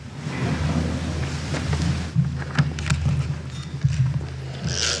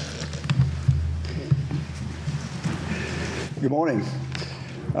Good morning.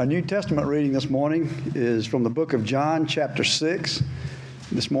 Our New Testament reading this morning is from the book of John, chapter 6.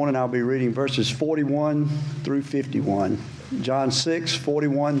 This morning I'll be reading verses 41 through 51. John 6,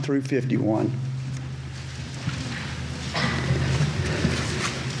 41 through 51.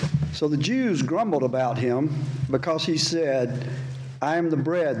 So the Jews grumbled about him because he said, "I am the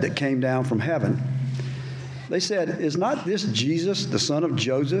bread that came down from heaven." They said, "Is not this Jesus, the son of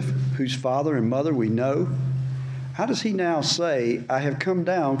Joseph, whose father and mother we know? How does he now say, 'I have come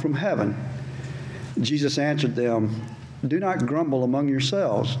down from heaven'?" Jesus answered them, "Do not grumble among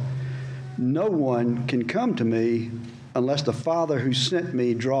yourselves. No one can come to me unless the Father who sent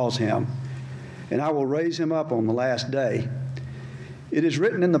me draws him, and I will raise him up on the last day. It is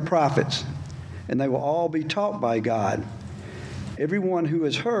written in the prophets, and they will all be taught by God. Everyone who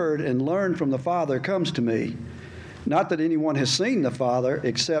has heard and learned from the Father comes to me. Not that anyone has seen the Father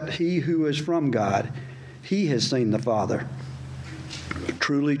except he who is from God. He has seen the Father.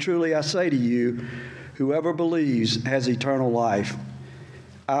 Truly, truly, I say to you, whoever believes has eternal life.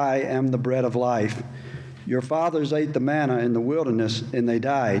 I am the bread of life. Your fathers ate the manna in the wilderness, and they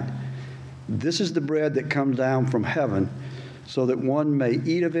died. This is the bread that comes down from heaven, so that one may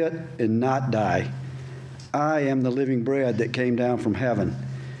eat of it and not die. I am the living bread that came down from heaven.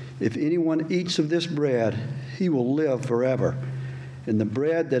 If anyone eats of this bread, he will live forever. And the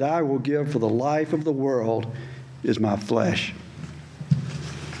bread that I will give for the life of the world is my flesh."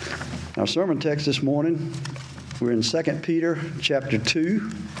 Our sermon text this morning, we're in 2 Peter chapter 2,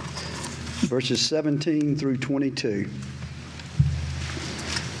 verses 17 through 22.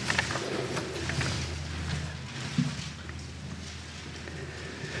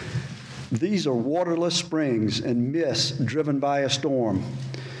 These are waterless springs and mists driven by a storm.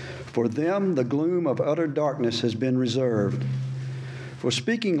 For them the gloom of utter darkness has been reserved. For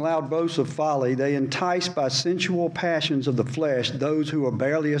speaking loud boasts of folly, they entice by sensual passions of the flesh those who are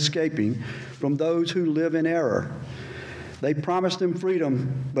barely escaping from those who live in error. They promise them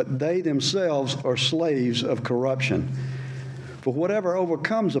freedom, but they themselves are slaves of corruption. For whatever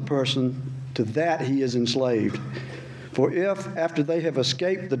overcomes a person, to that he is enslaved. For if, after they have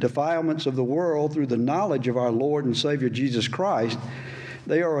escaped the defilements of the world through the knowledge of our Lord and Savior Jesus Christ,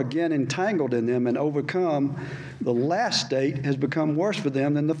 they are again entangled in them and overcome, the last state has become worse for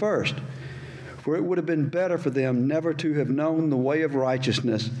them than the first. For it would have been better for them never to have known the way of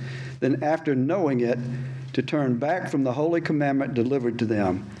righteousness than after knowing it to turn back from the holy commandment delivered to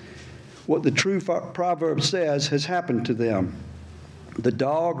them. What the true proverb says has happened to them. The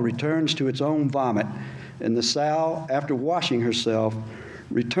dog returns to its own vomit, and the sow, after washing herself,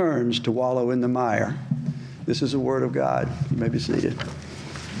 returns to wallow in the mire. This is the word of God. You may be seated.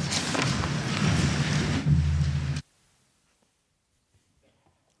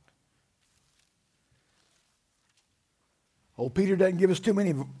 Old Peter doesn't give us too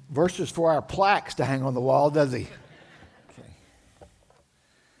many verses for our plaques to hang on the wall, does he?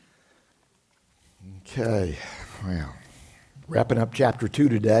 Okay. Well, wrapping up chapter 2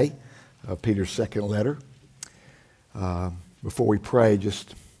 today of Peter's second letter. Before we pray,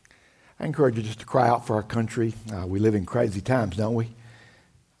 I encourage you just to cry out for our country. We live in crazy times, don't we?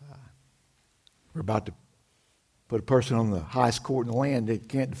 We're about to put a person on the highest court in the land that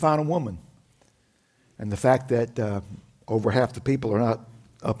can't define a woman. And the fact that over half the people are not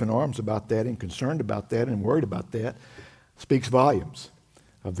up in arms about that and concerned about that and worried about that speaks volumes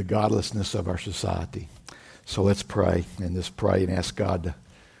of the godlessness of our society. So let's pray and ask God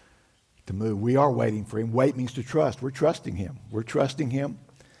to move. We are waiting for him. Wait means to trust. We're trusting him. We're trusting him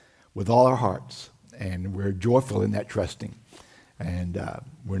with all our hearts, and we're joyful in that trusting. And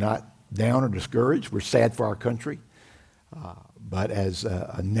we're not down or discouraged. We're sad for our country. But as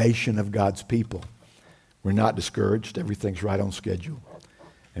a nation of God's people, we're not discouraged. Everything's right on schedule.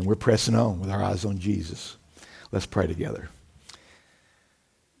 And we're pressing on with our eyes on Jesus. Let's pray together.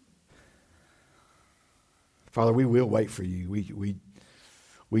 Father, we will wait for you.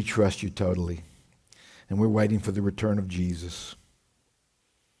 We trust you totally. And we're waiting for the return of Jesus.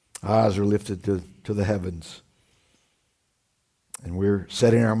 Our eyes are lifted to the heavens. And we're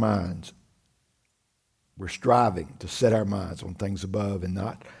setting our minds. We're striving to set our minds on things above and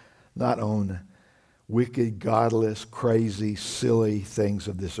not on wicked, godless, crazy, silly things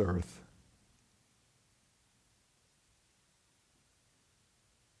of this earth.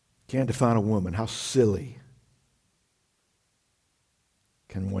 Can't define a woman. How silly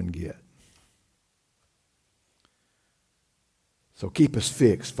can one get? So keep us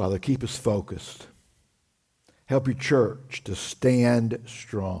fixed, Father. Keep us focused. Help your church to stand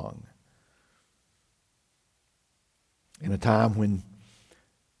strong in a time when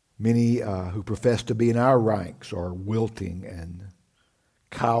Many who profess to be in our ranks are wilting and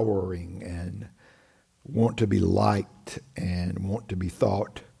cowering and want to be liked and want to be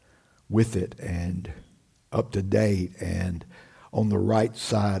thought with it and up to date and on the right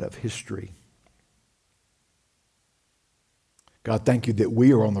side of history. God, thank you that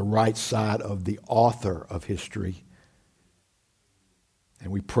we are on the right side of the author of history.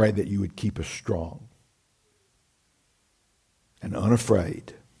 And we pray that you would keep us strong and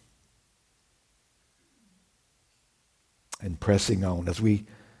unafraid and pressing on as we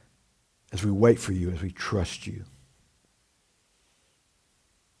wait for you, as we trust you.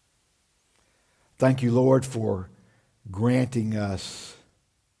 Thank you, Lord, for granting us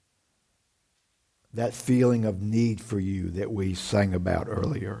that feeling of need for you that we sang about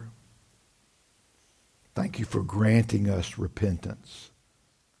earlier. Thank you for granting us repentance.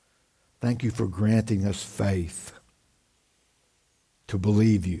 Thank you for granting us faith to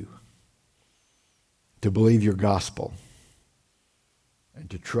believe you, to believe your gospel, and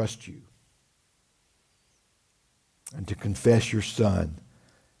to trust you, and to confess your Son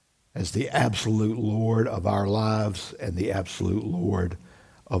as the absolute Lord of our lives and the absolute Lord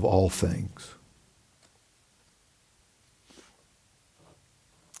of all things.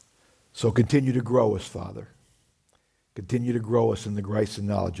 So continue to grow us, Father. Continue to grow us in the grace and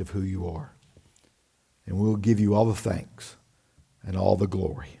knowledge of who you are. And we'll give you all the thanks and all the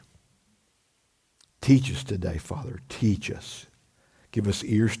glory. Teach us today, Father. Teach us. Give us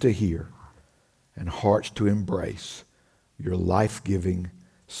ears to hear and hearts to embrace your life-giving,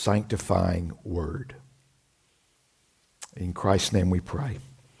 sanctifying word. In Christ's name we pray.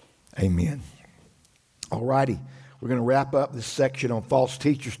 Amen. All righty. We're going to wrap up this section on false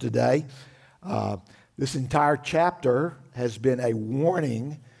teachers today. This entire chapter has been a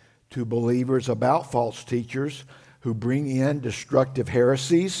warning to believers about false teachers who bring in destructive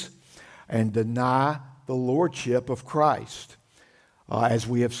heresies and deny the lordship of Christ. As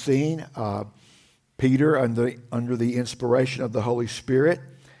we have seen, Peter, under the inspiration of the Holy Spirit,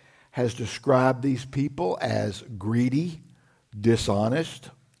 has described these people as greedy, dishonest,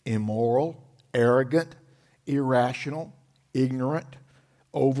 immoral, arrogant, irrational, ignorant,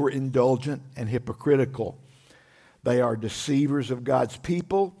 overindulgent, and hypocritical. They are deceivers of God's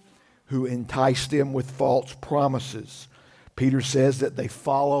people who entice them with false promises. Peter says that they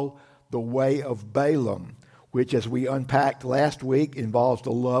follow the way of Balaam, which, as we unpacked last week, involves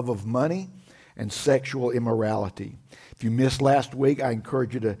the love of money and sexual immorality. If you missed last week, I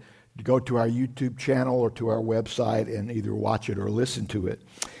encourage you to go to our YouTube channel or to our website and either watch it or listen to it.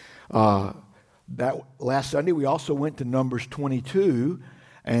 That last Sunday, we also went to Numbers 22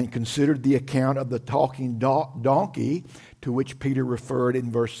 and considered the account of the talking donkey to which Peter referred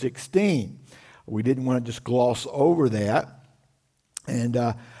in verse 16. We didn't want to just gloss over that. And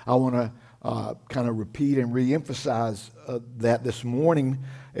I want to kind of repeat and reemphasize that this morning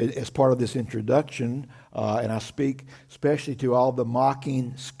as part of this introduction. And I speak especially to all the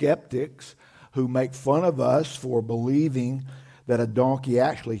mocking skeptics who make fun of us for believing that a donkey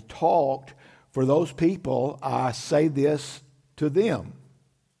actually talked. For those people, I say this to them.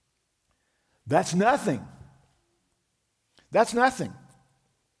 That's nothing. That's nothing.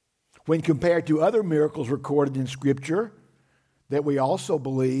 When compared to other miracles recorded in Scripture that we also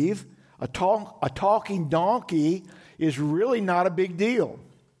believe, a talking donkey is really not a big deal.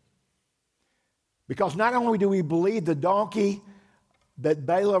 Because not only do we believe the donkey that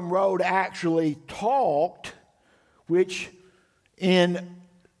Balaam rode actually talked, which in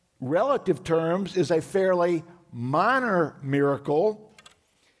relative terms is a fairly minor miracle,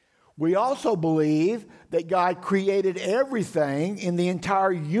 we also believe that God created everything in the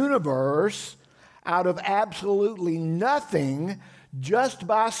entire universe out of absolutely nothing just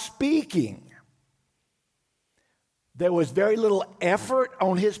by speaking. There was very little effort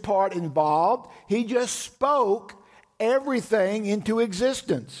on his part involved. He just spoke everything into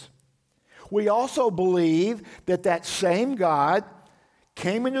existence. We also believe that that same God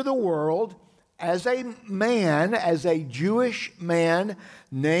came into the world as a man, as a Jewish man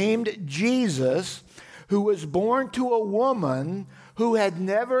named Jesus, who was born to a woman who had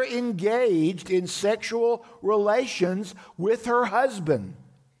never engaged in sexual relations with her husband.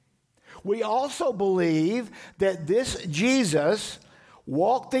 We also believe that this Jesus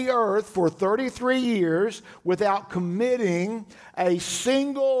walked the earth for 33 years without committing a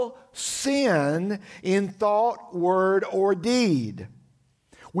single sin in thought, word, or deed.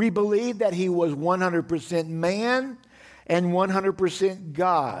 We believe that he was 100% man and 100%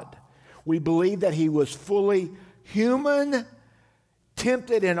 God. We believe that he was fully human,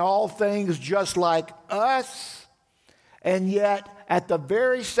 tempted in all things just like us, and yet at the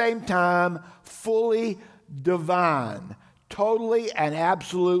very same time fully divine, totally and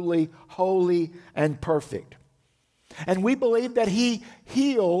absolutely holy and perfect. And we believe that he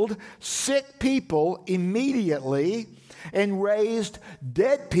healed sick people immediately and raised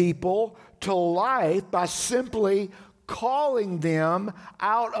dead people to life by simply calling them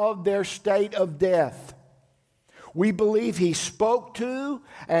out of their state of death. We believe he spoke to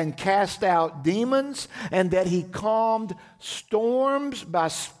and cast out demons, and that he calmed storms by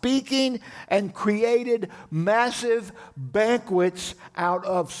speaking and created massive banquets out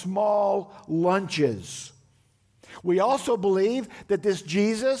of small lunches. We also believe that this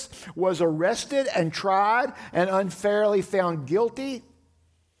Jesus was arrested and tried and unfairly found guilty.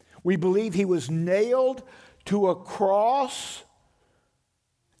 We believe he was nailed to a cross.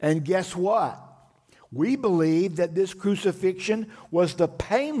 And guess what? We believe that this crucifixion was the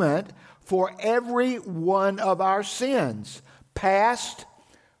payment for every one of our sins, past,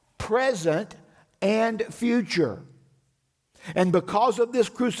 present, and future. And because of this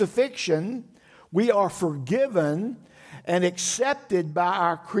crucifixion, we are forgiven and accepted by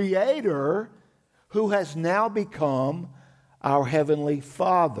our Creator, who has now become our Heavenly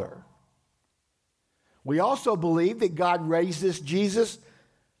Father. We also believe that God raised this Jesus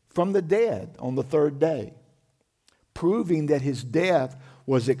from the dead on the third day, proving that his death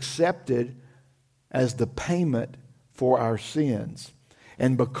was accepted as the payment for our sins.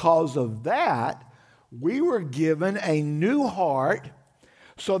 And because of that, we were given a new heart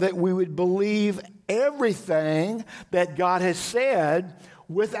so that we would believe everything that God has said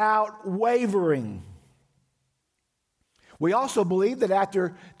without wavering. We also believe that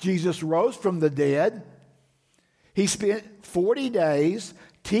after Jesus rose from the dead, he spent 40 days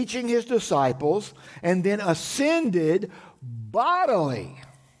teaching his disciples and then ascended bodily.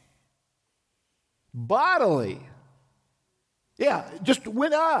 Yeah, just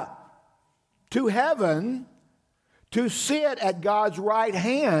went up to heaven to sit at God's right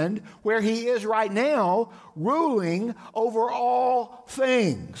hand where he is right now, ruling over all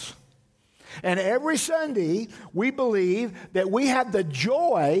things. And every Sunday, we believe that we have the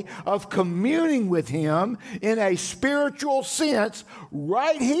joy of communing with him in a spiritual sense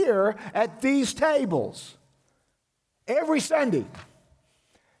right here at these tables. Every Sunday,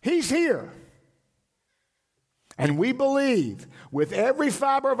 he's here. And we believe with every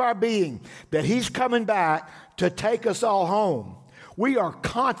fiber of our being that he's coming back to take us all home. We are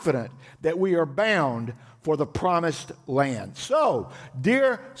confident that we are bound for the promised land. So,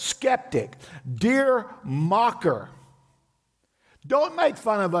 dear skeptic, dear mocker, don't make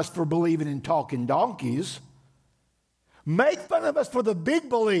fun of us for believing in talking donkeys. Make fun of us for the big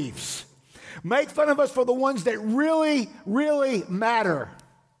beliefs. Make fun of us for the ones that really, really matter.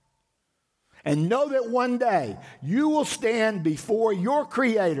 And know that one day you will stand before your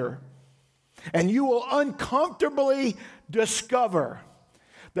Creator and you will uncomfortably discover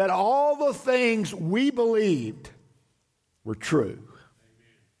that all the things we believed were true.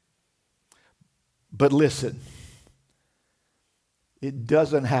 But listen, it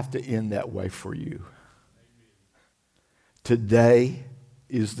doesn't have to end that way for you. Today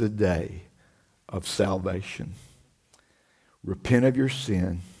is the day of salvation. Repent of your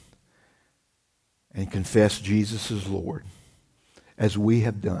sin and confess Jesus as Lord, as we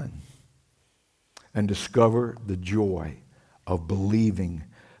have done, and discover the joy of believing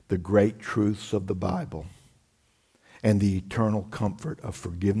the great truths of the Bible and the eternal comfort of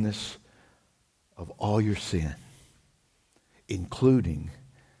forgiveness of all your sin, including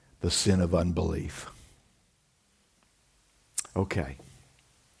the sin of unbelief. Okay.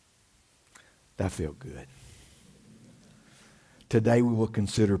 That felt good. Today we will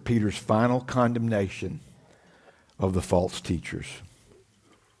consider Peter's final condemnation of the false teachers.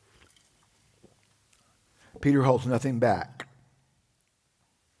 Peter holds nothing back.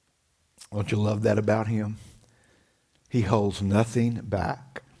 Don't you love that about him? He holds nothing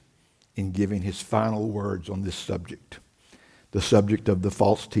back in giving his final words on this subject, the subject of the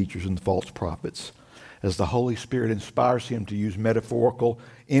false teachers and the false prophets, as the Holy Spirit inspires him to use metaphorical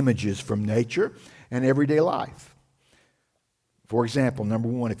images from nature and everyday life. For example, number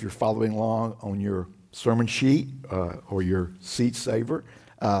one, if you're following along on your sermon sheet or your seat saver,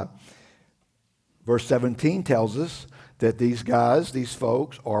 verse 17 tells us that these guys, these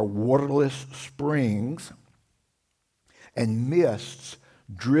folks, are waterless springs and mists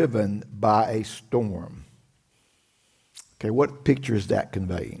driven by a storm. Okay, what picture is that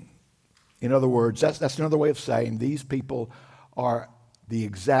conveying? In other words, that's another way of saying these people are the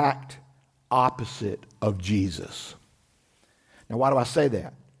exact opposite of Jesus. Now, why do I say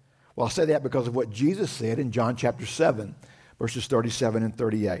that? Well, I say that because of what Jesus said in John chapter 7. verses 37 and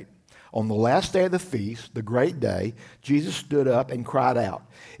 38. On the last day of the feast, the great day, Jesus stood up and cried out,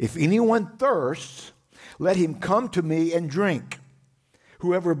 "If anyone thirsts, let him come to me and drink.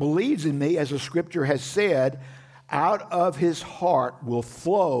 Whoever believes in me, as the scripture has said, out of his heart will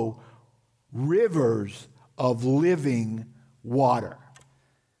flow rivers of living water."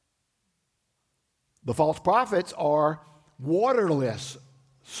 The false prophets are waterless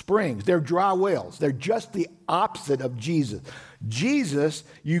springs. They're dry wells. They're just the opposite of Jesus. Jesus,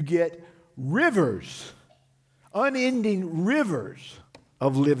 you get rivers, unending rivers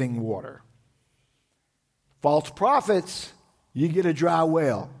of living water. False prophets, you get a dry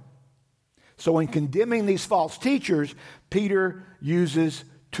well. So in condemning these false teachers, Peter uses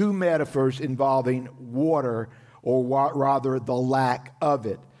two metaphors involving water, or rather the lack of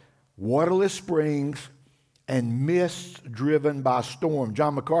it. Waterless springs and mists driven by storm.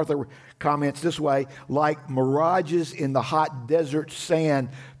 John MacArthur comments this way: like mirages in the hot desert sand,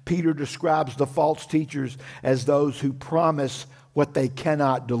 Peter describes the false teachers as those who promise what they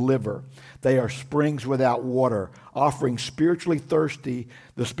cannot deliver. They are springs without water, offering the spiritually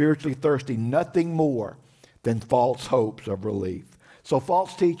thirsty nothing more than false hopes of relief. So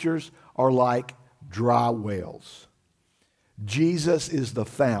false teachers are like dry wells. Jesus is the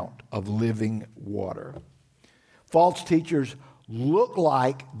fount of living water. False teachers look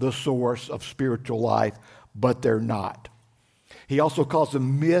like the source of spiritual life, but they're not. He also calls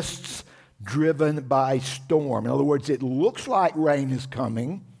them mists driven by storm. In other words, it looks like rain is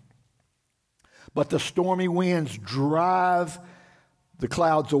coming, but the stormy winds drive the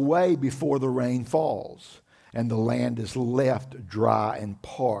clouds away before the rain falls, and the land is left dry and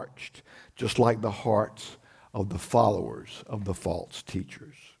parched, just like the hearts of the followers of the false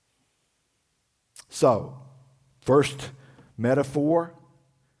teachers. So, first metaphor,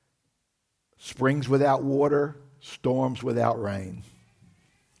 springs without water, storms without rain.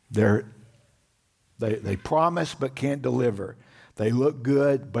 They promise but can't deliver. They look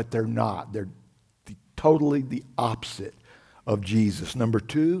good, but they're not. They're totally the opposite of Jesus. Number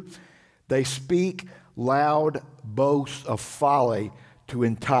two, they speak loud boasts of folly to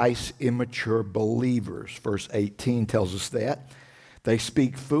entice immature believers. Verse 18 tells us that. They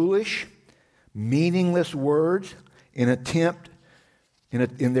speak foolish, meaningless words in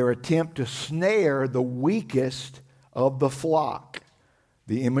their attempt to snare the weakest of the flock,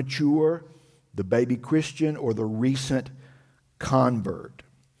 the immature, the baby Christian, or the recent convert.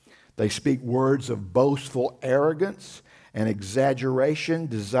 They speak words of boastful arrogance and exaggeration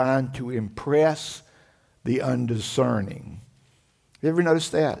designed to impress the undiscerning. You ever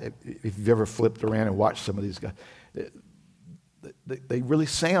noticed that? If you've ever flipped around and watched some of these guys, they really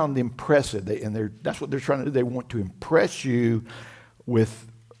sound impressive. That's what they're trying to do. They want to impress you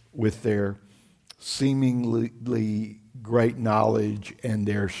with their seemingly great knowledge and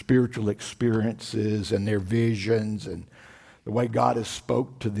their spiritual experiences and their visions and the way God has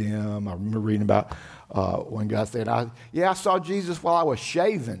spoke to them. I remember reading about one guy said, I saw Jesus while I was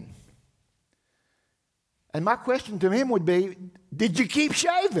shaving. And my question to him would be, did you keep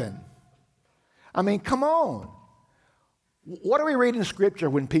shaving? I mean, come on. What do we read in Scripture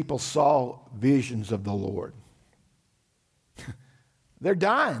when people saw visions of the Lord? They're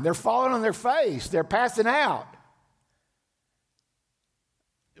dying. They're falling on their face. They're passing out.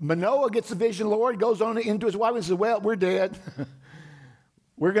 Manoah gets a vision of the Lord, goes on into his wife and says, well, we're dead.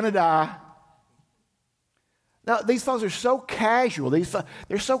 We're going to die. Now, these folks are so casual.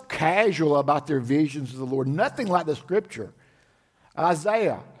 They're so casual about their visions of the Lord. Nothing like the Scripture.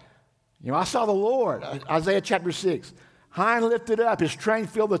 Isaiah, I saw the Lord. Isaiah chapter 6. High and lifted up, his train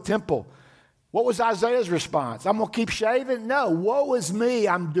filled the temple. What was Isaiah's response? I'm going to keep shaving? No, woe is me,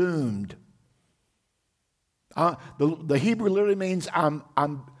 I'm doomed. The Hebrew literally means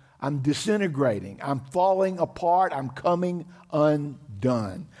I'm disintegrating. I'm falling apart. I'm coming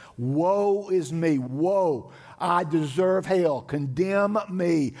undone. Woe is me. Woe. I deserve hell. Condemn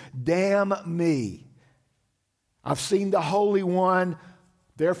me. Damn me. I've seen the Holy One.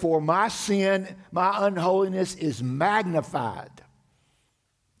 Therefore, my sin, my unholiness is magnified.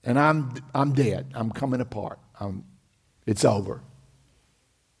 And I'm dead. I'm coming apart. It's over.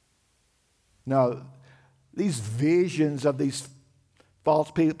 Now, these visions of these false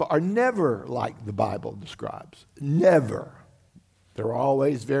people are never like the Bible describes. Never. They're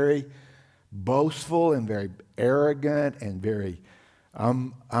always very boastful and very arrogant and very,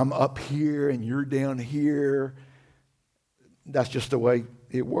 I'm up here and you're down here. That's just the way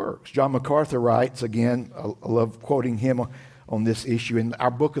it works. John MacArthur writes, again, I love quoting him on this issue. In our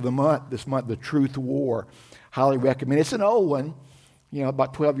book of the month, this month, The Truth War, highly recommend. It's an old one.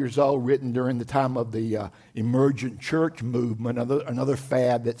 about 12 years old, written during the time of the emergent church movement, another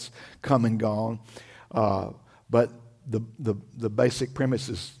fad that's come and gone. But the basic premise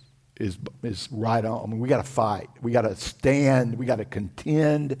is right on. I mean, we got to fight. We got to stand. We got to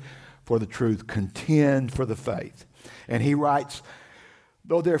contend for the truth, contend for the faith. And he writes,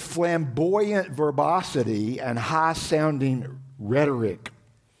 though their flamboyant verbosity and high-sounding rhetoric,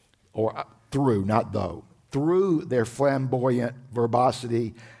 or through, not though, through their flamboyant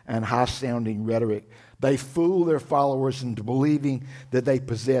verbosity and high-sounding rhetoric, they fool their followers into believing that they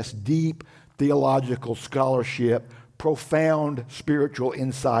possess deep theological scholarship, profound spiritual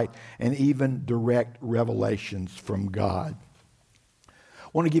insight, and even direct revelations from God. I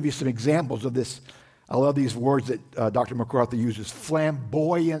want to give you some examples of this. I love these words that Dr. MacArthur uses: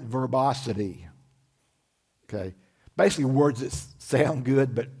 flamboyant verbosity. Okay, basically words that sound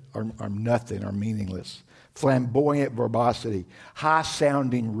good but are nothing, are meaningless. Flamboyant verbosity,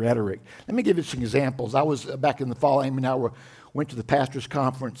 high-sounding rhetoric. Let me give you some examples. I was back in the fall. Amy and I went to the pastors'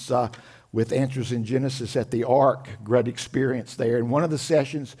 conference with Answers in Genesis at the Ark. Great experience there. And one of the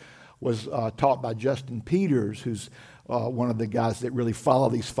sessions was taught by Justin Peters, who's one of the guys that really follow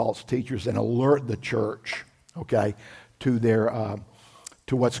these false teachers and alert the church, okay, to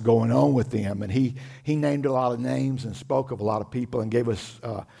to what's going on with them. And he named a lot of names and spoke of a lot of people and gave us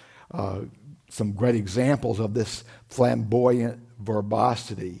some great examples of this flamboyant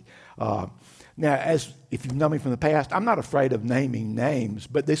verbosity. Now, if you've known me from the past, I'm not afraid of naming names,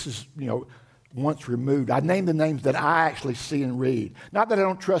 but this is, once removed. I name the names that I actually see and read. Not that I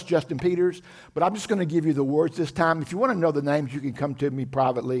don't trust Justin Peters, but I'm just going to give you the words this time. If you want to know the names, you can come to me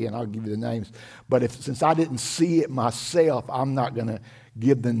privately and I'll give you the names. But since I didn't see it myself, I'm not going to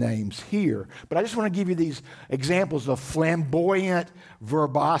give the names here. But I just want to give you these examples of flamboyant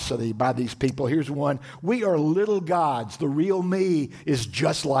verbosity by these people. Here's one: we are little gods. The real me is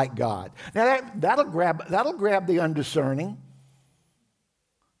just like God. Now that'll grab the undiscerning.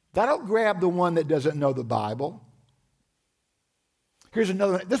 That'll grab the one that doesn't know the Bible. Here's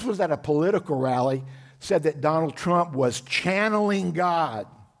another one. This was at a political rally. Said that Donald Trump was channeling God,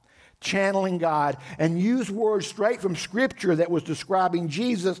 and used words straight from Scripture that was describing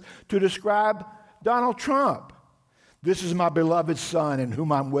Jesus to describe Donald Trump. This is my beloved Son in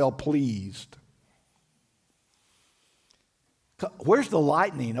whom I'm well pleased. Where's the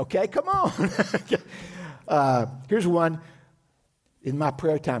lightning? Okay, come on. Here's one. In my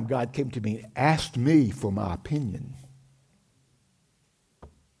prayer time, God came to me and asked me for my opinion.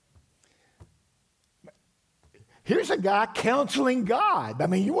 Here's a guy counseling God. I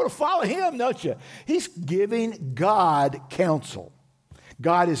mean, you want to follow him, don't you? He's giving God counsel.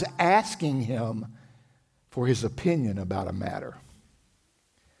 God is asking him for his opinion about a matter.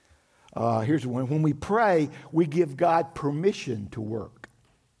 Here's one. When we pray, we give God permission to work.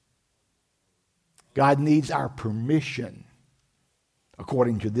 God needs our permission,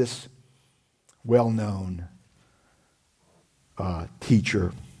 according to this well-known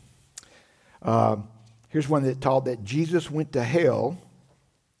teacher. Here's one that taught that Jesus went to hell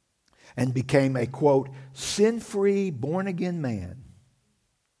and became a, quote, sin-free, born-again man.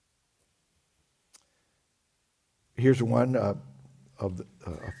 Here's one of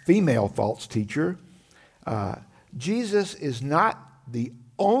a female false teacher. Jesus is not the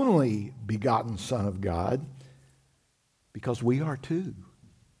only begotten Son of God, because we are too.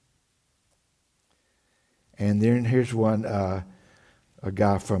 And then here's one, a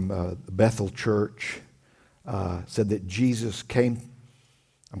guy from the Bethel Church said that Jesus came,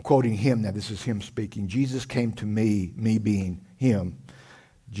 I'm quoting him now, this is him speaking. Jesus came to me being him.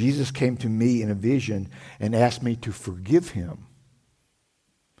 Jesus came to me in a vision and asked me to forgive him.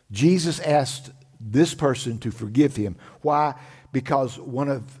 Jesus asked this person to forgive him. Why? Because one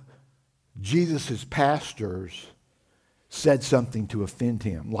of Jesus' pastors said something to offend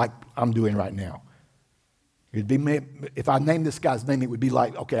him, like I'm doing right now. It'd be, if I named this guy's name, it would be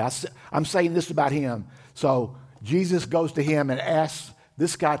like, okay, I'm saying this about him. So Jesus goes to him and asks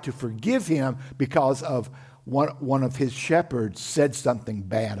this guy to forgive him because of one of his shepherds said something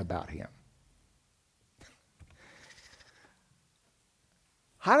bad about him.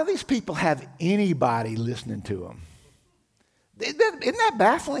 How do these people have anybody listening to them? Isn't that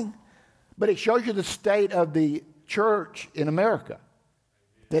baffling? But it shows you the state of the church in America.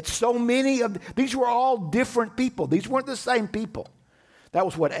 That so many of these were all different people. These weren't the same people. That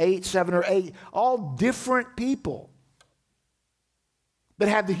was what, 7 or 8, all different people that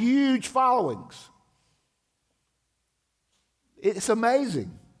had the huge followings. It's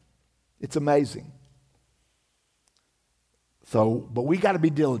amazing. It's amazing. So, but we got to be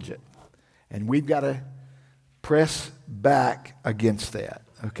diligent, and we've got to press back against that,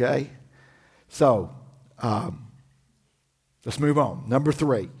 okay? So, let's move on. Number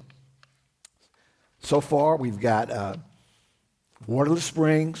 3. So far, we've got waterless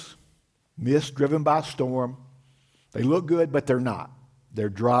springs, mist driven by storm. They look good, but they're not. They're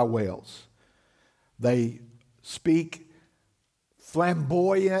dry wells. They speak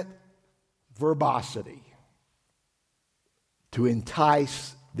flamboyant verbosity to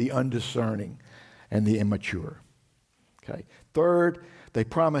entice the undiscerning and the immature. Okay. Third, they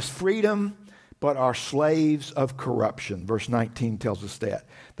promise freedom, but are slaves of corruption. Verse 19 tells us that.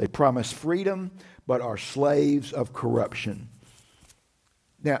 They promise freedom, but are slaves of corruption.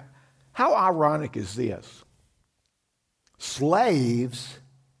 Now, how ironic is this? Slaves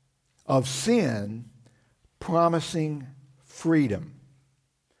of sin promising freedom.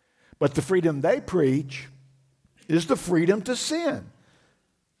 But the freedom they preach is the freedom to sin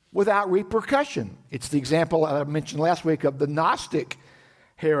without repercussion. It's the example I mentioned last week of the Gnostic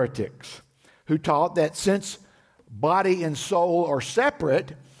heretics who taught that since body and soul are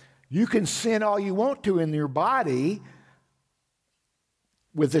separate, you can sin all you want to in your body,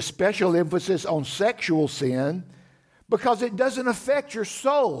 with a special emphasis on sexual sin, because it doesn't affect your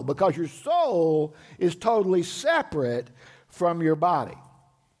soul, because your soul is totally separate from your body.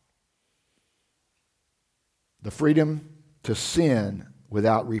 The freedom to sin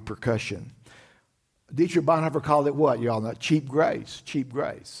without repercussion. Dietrich Bonhoeffer called it what? You all know, cheap grace. Cheap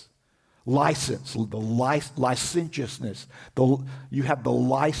grace. License, the licentiousness. You have the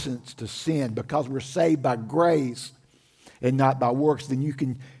license to sin because we're saved by grace and not by works. Then you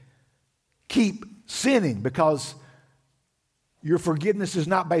can keep sinning because your forgiveness is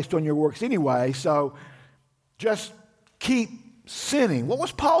not based on your works anyway. So just keep sinning. What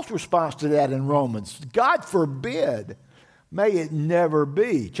was Paul's response to that in Romans? God forbid. May it never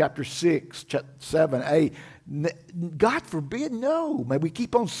be. Chapter 6, 7, 8. God forbid, no. May we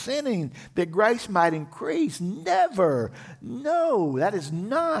keep on sinning that grace might increase. Never. No, that is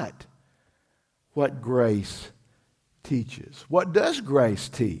not what grace teaches. What does grace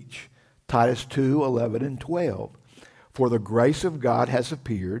teach? Titus 2, 11 and 12. For the grace of God has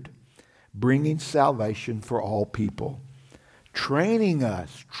appeared, bringing salvation for all people, training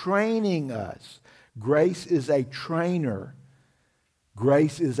us. Grace is a trainer.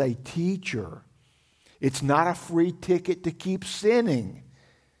 Grace is a teacher. It's not a free ticket to keep sinning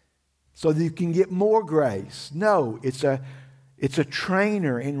so that you can get more grace. No, it's a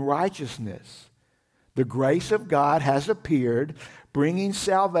trainer in righteousness. The grace of God has appeared, bringing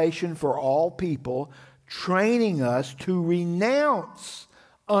salvation for all people, training us to renounce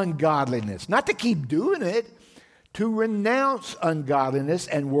ungodliness. Not to keep doing it, to renounce ungodliness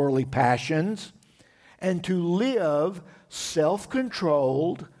and worldly passions, and to live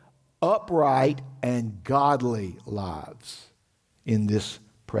self-controlled, upright, and godly lives in this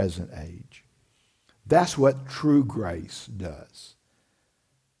present age. That's what true grace does.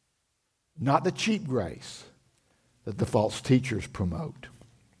 Not the cheap grace that the false teachers promote.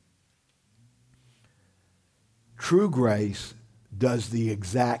 True grace does the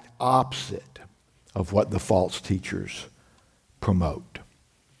exact opposite of what the false teachers promote.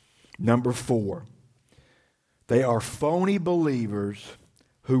 Number 4, they are phony believers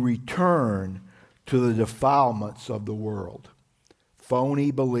who return to the defilements of the world.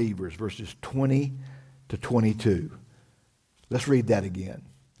 Phony believers, verses 20 to 22. Let's read that again.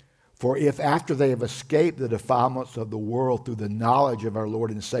 For if after they have escaped the defilements of the world through the knowledge of our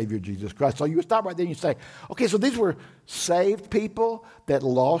Lord and Savior Jesus Christ. So you stop right there and you say, okay, so these were saved people that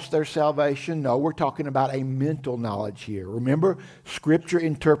lost their salvation? No, we're talking about a mental knowledge here. Remember, Scripture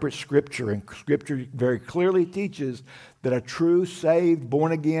interprets Scripture, and Scripture very clearly teaches that a true, saved,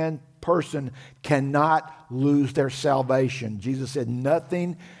 born-again person cannot lose their salvation. Jesus said,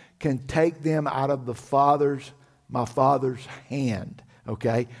 nothing can take them out of my Father's hand.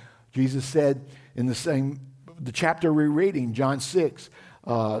 Okay? Jesus said in the chapter we're reading, John 6,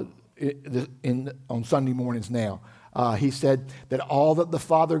 on Sunday mornings now, he said that all that the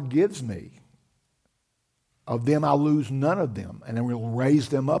Father gives me, of them I'll lose none of them, and then we'll raise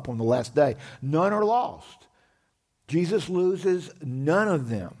them up on the last day. None are lost. Jesus loses none of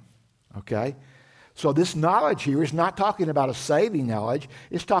them. Okay? So this knowledge here is not talking about a saving knowledge.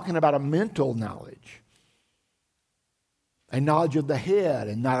 It's talking about a mental knowledge. A knowledge of the head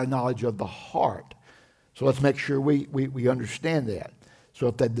and not a knowledge of the heart. So let's make sure we understand that. So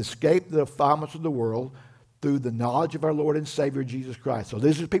if they've escaped the defilements of the world through the knowledge of our Lord and Savior Jesus Christ. So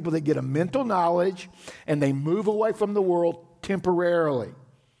these are people that get a mental knowledge and they move away from the world temporarily.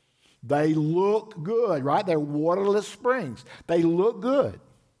 They look good, right? They're waterless springs. They look good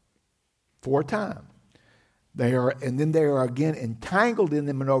for a time. and then they are again entangled in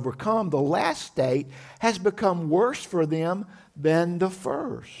them and overcome. The last state has become worse for them than the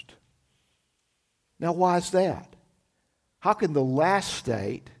first. Now, why is that? How can the last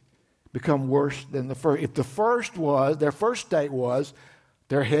state become worse than the first? If their first state was,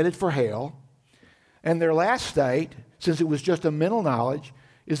 they're headed for hell, and their last state, since it was just a mental knowledge,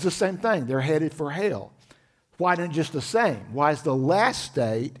 is the same thing. They're headed for hell. Why not just the same? Why is the last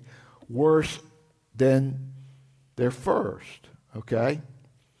state worse than their first? Okay?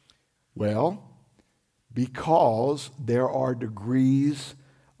 Well, because there are degrees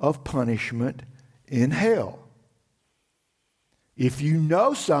of punishment in hell. If you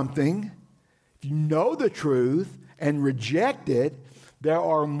know something, if you know the truth and reject it, there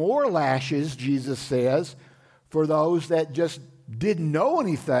are more lashes, Jesus says, for those that just didn't know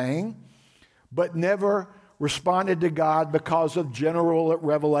anything but never responded to God because of general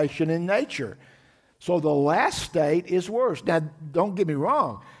revelation in nature. So the last state is worse. Now, don't get me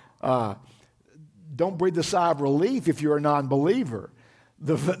wrong. Don't breathe a sigh of relief if you're a non-believer.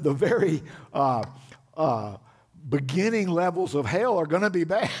 The very beginning levels of hell are going to be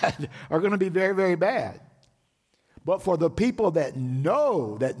bad, are going to be very, very bad. But for the people that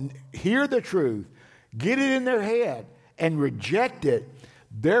know, that hear the truth, get it in their head, and reject it,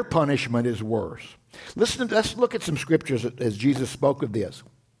 their punishment is worse. Let's look at some scriptures as Jesus spoke of this.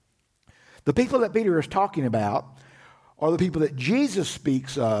 The people that Peter is talking about are the people that Jesus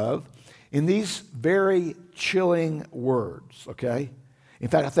speaks of in these very chilling words, okay? In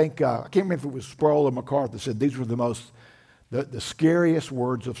fact, I think, I can't remember if it was Sproul or MacArthur said these were the scariest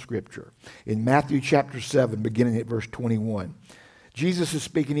words of Scripture. In Matthew chapter 7, beginning at verse 21, Jesus is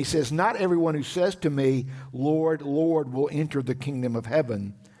speaking. He says, "Not everyone who says to me, 'Lord, Lord,' will enter the kingdom of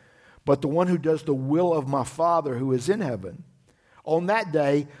heaven, but the one who does the will of my Father who is in heaven. On that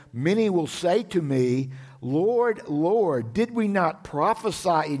day, many will say to me, 'Lord, Lord, did we not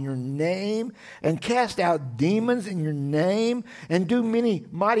prophesy in your name and cast out demons in your name and do many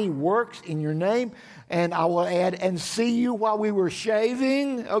mighty works in your name?' And I will add, 'and see you while we were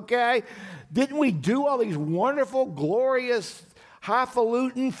shaving,'" okay? Didn't we do all these wonderful, glorious,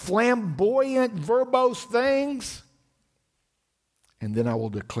 highfalutin, flamboyant, verbose things? "And then I will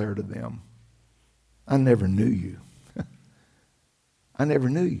declare to them, 'I never knew you. I never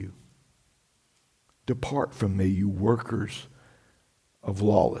knew you. Depart from me, you workers of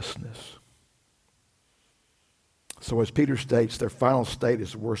lawlessness.'" So as Peter states, their final state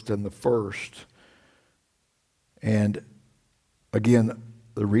is worse than the first. And again,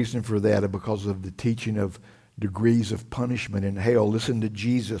 the reason for that is because of the teaching of degrees of punishment in hell. Listen to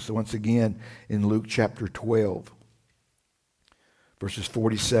Jesus once again in Luke chapter 12, verses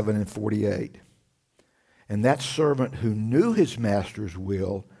 47 and 48. "And that servant who knew his master's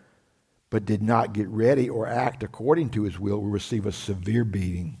will but did not get ready or act according to his will receive a severe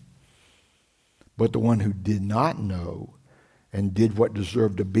beating. But the one who did not know and did what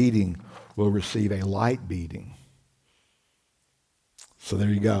deserved a beating will receive a light beating." So there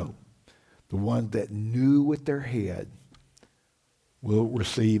you go. The ones that knew with their head will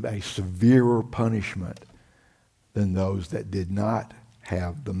receive a severer punishment than those that did not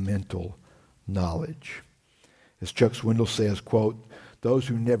have the mental knowledge. As Chuck Swindoll says, quote, "Those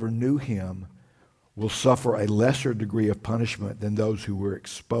who never knew him will suffer a lesser degree of punishment than those who were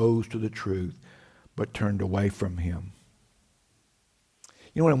exposed to the truth but turned away from him."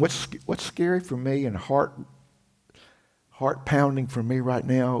 You know, and what's scary for me and heart pounding for me right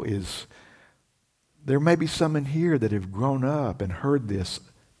now is there may be some in here that have grown up and heard this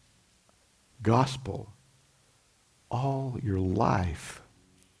gospel all your life.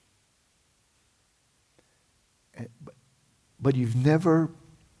 But you've never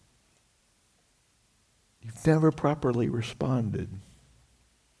properly responded,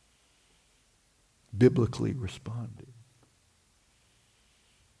 biblically responded.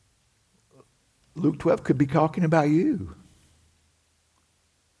 Luke 12 could be talking about you.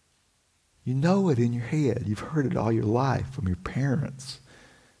 You know it in your head. You've heard it all your life from your parents,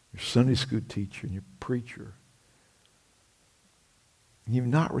 your Sunday school teacher, and your preacher. You've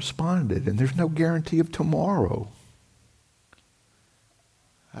not responded, and there's no guarantee of tomorrow.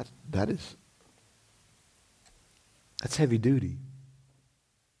 That's heavy duty.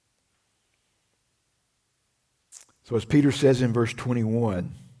 So as Peter says in verse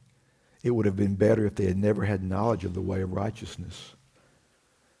 21, it would have been better if they had never had knowledge of the way of righteousness.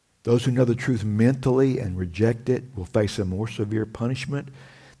 Those who know the truth mentally and reject it will face a more severe punishment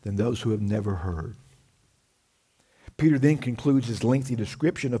than those who have never heard. Peter then concludes his lengthy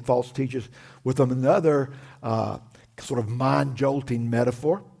description of false teachers with another sort of mind-jolting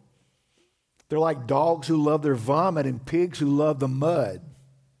metaphor. They're like dogs who love their vomit and pigs who love the mud.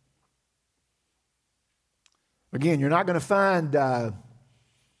 Again, you're not going to find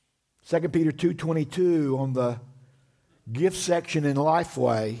 2 Peter 2:22 on the gift section in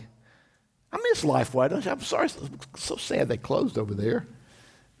Lifeway. I miss Lifeway, don't you? I'm sorry, it's so sad they closed over there.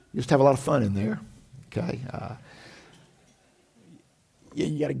 You just have a lot of fun in there. Okay.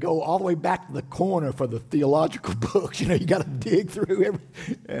 You got to go all the way back to the corner for the theological books. You got to dig through every.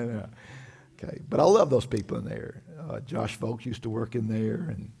 Okay, but I love those people in there. Josh Folks used to work in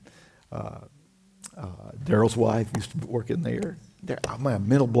there, and Daryl's wife used to work in there. My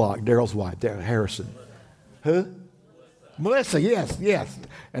mental block. Daryl's wife, Daryl Harrison. Who? Melissa, yes.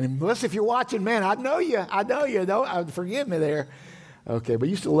 And Melissa, if you're watching, man, I know you. Don't forgive me there. Okay, but I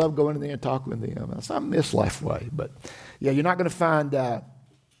used to love going in there and talking with them. I miss Lifeway. But, yeah, you're not going to find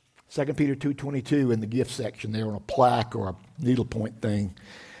 2 Peter 2:22 in the gift section there on a plaque or a needlepoint thing.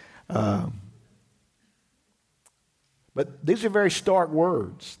 But these are very stark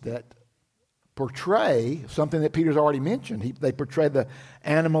words that portray something that Peter's already mentioned. They portray the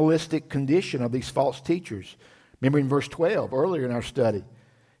animalistic condition of these false teachers. Remember in verse 12, earlier in our study,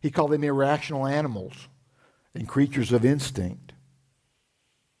 he called them irrational animals and creatures of instinct.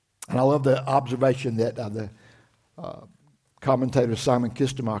 And I love the observation that the commentator Simon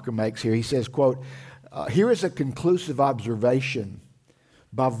Kistemacher makes here. He says, quote, here is a conclusive observation.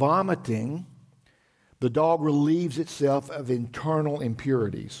 By vomiting, the dog relieves itself of internal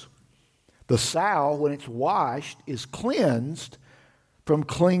impurities. The sow, when it's washed, is cleansed from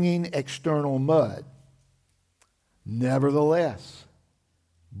clinging external mud. Nevertheless,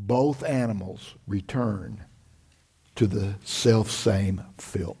 both animals return to the selfsame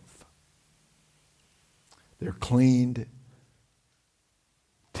filth. They're cleaned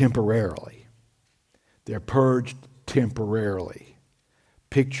temporarily. They're purged temporarily.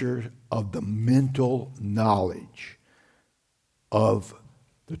 Picture of the mental knowledge of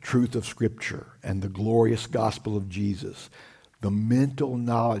the truth of Scripture and the glorious gospel of Jesus. The mental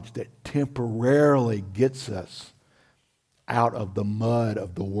knowledge that temporarily gets us out of the mud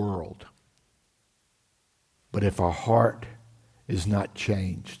of the world. But if our heart is not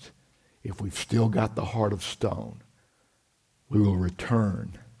changed, if we've still got the heart of stone, we will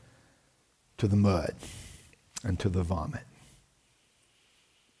return to the mud and to the vomit.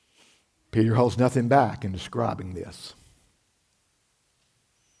 Peter holds nothing back in describing this.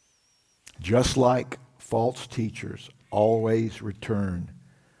 Just like false teachers always return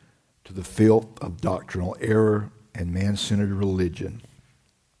to the filth of doctrinal error and man-centered religion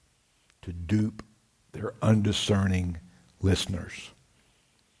to dupe their undiscerning listeners.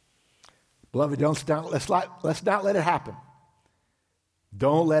 Beloved, let's not let it happen.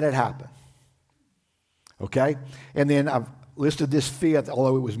 Don't let it happen. Okay? And then I've listed this fifth,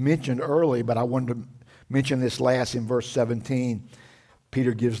 although it was mentioned early, but I wanted to mention this last in verse 17.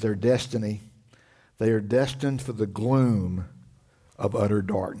 Peter gives their destiny. They are destined for the gloom of utter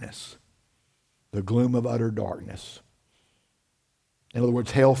darkness. The gloom of utter darkness. In other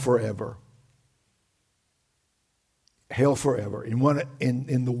words, hell forever. Hell forever.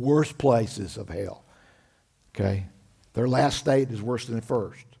 In the worst places of hell. Okay? Their last state is worse than the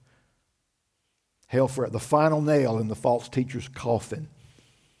first. Hell forever. The final nail in the false teacher's coffin.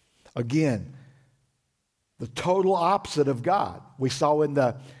 Again, the total opposite of God. We saw in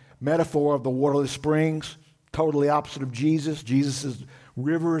the metaphor of the waterless springs, totally opposite of Jesus. Jesus is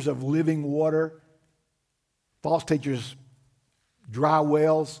rivers of living water. False teachers, dry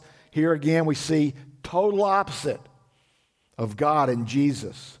wells. Here again we see total opposite of God and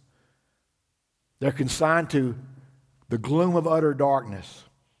Jesus. They're consigned to the gloom of utter darkness.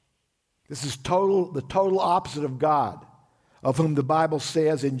 This is the total opposite of God, of whom the Bible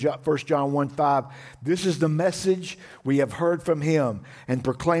says in 1 John 1:5, this is the message we have heard from him and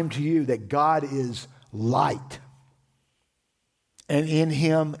proclaim to you that God is light, and in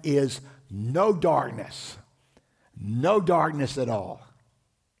him is no darkness at all.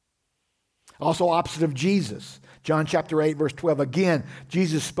 Also opposite of Jesus, John chapter 8, verse 12. Again,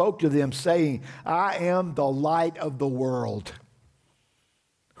 Jesus spoke to them saying, I am the light of the world.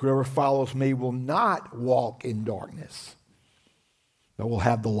 Whoever follows me will not walk in darkness, but will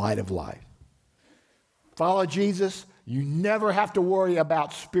have the light of life. Follow Jesus, you never have to worry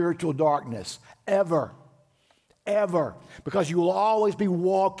about spiritual darkness, ever, because you will always be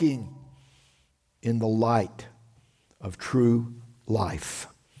walking in the light of true life,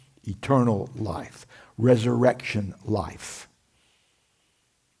 eternal life, resurrection life.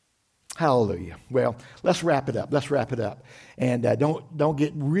 Hallelujah. Well, let's wrap it up. And don't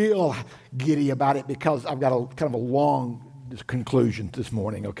get real giddy about it, because I've got a kind of a long conclusions this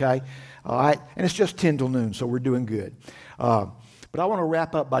morning, okay? All right? And it's just 10 till noon, so we're doing good. But I want to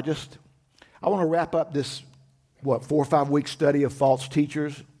wrap up this, 4 or 5 week study of false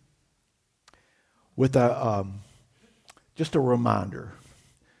teachers with just a reminder,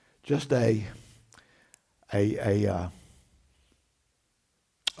 just a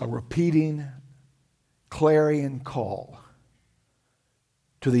repeating clarion call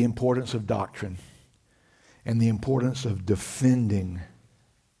to the importance of doctrine and the importance of defending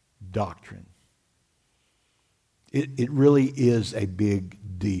doctrine. It really is a big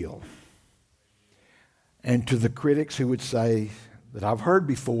deal. And to the critics who would say, that I've heard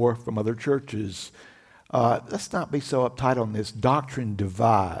before from other churches, let's not be so uptight on this. Doctrine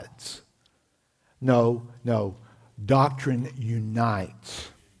divides. No. Doctrine unites.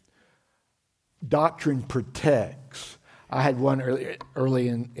 Doctrine protects. I had one early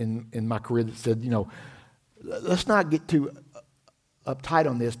in my career that said, let's not get too uptight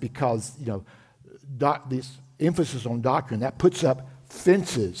on this because, this emphasis on doctrine, that puts up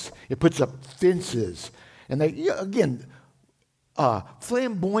fences. It puts up fences. And they, again,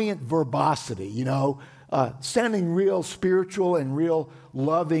 flamboyant verbosity, sounding real spiritual and real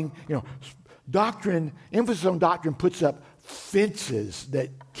loving. Doctrine, emphasis on doctrine puts up fences that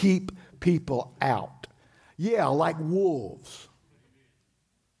keep people out. Yeah, like wolves.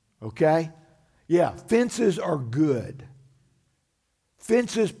 Okay? Yeah, fences are good.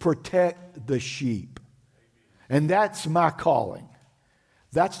 Fences protect the sheep. And that's my calling.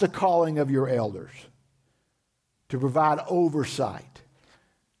 That's the calling of your elders. To provide oversight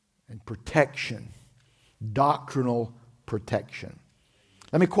and protection, doctrinal protection.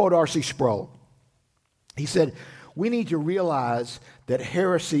 Let me quote R.C. Sproul. He said, "We need to realize that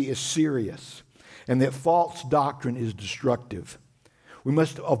heresy is serious and that false doctrine is destructive. We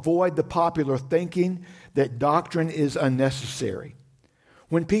must avoid the popular thinking that doctrine is unnecessary.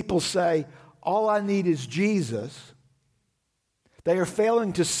 When people say, 'All I need is Jesus,' they are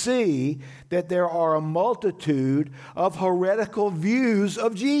failing to see that there are a multitude of heretical views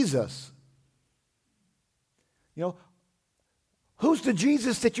of Jesus." Who's the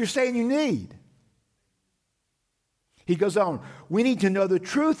Jesus that you're saying you need? He goes on, we need to know the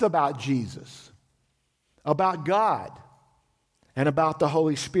truth about Jesus, about God, and about the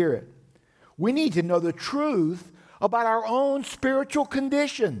Holy Spirit. We need to know the truth about our own spiritual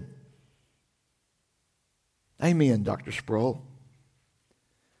condition. Amen, Dr. Sproul.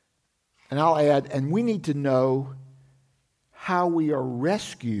 And I'll add, and we need to know how we are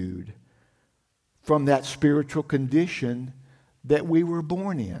rescued from that spiritual condition that we were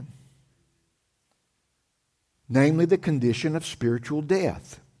born in. Namely, the condition of spiritual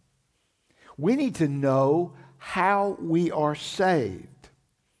death. We need to know how we are saved.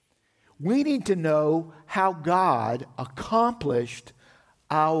 We need to know how God accomplished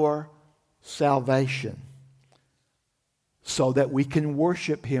our salvation so that we can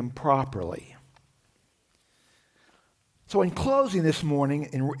worship Him properly. So in closing this morning,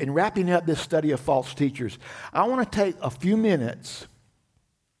 in wrapping up this study of false teachers, I want to take a few minutes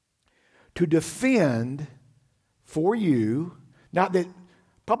to defend for you, not that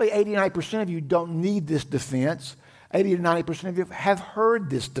probably 89% of you don't need this defense. 80 to 90% of you have heard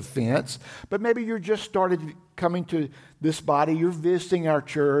this defense, but maybe you're just started coming to this body, you're visiting our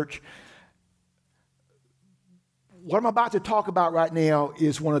church. What I'm about to talk about right now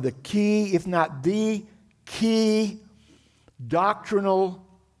is one of the key, if not the key, doctrinal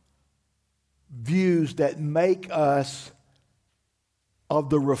views that make us of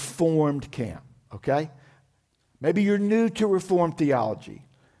the Reformed camp, okay? Maybe you're new to Reformed theology.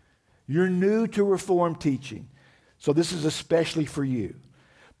 You're new to Reformed teaching. So this is especially for you.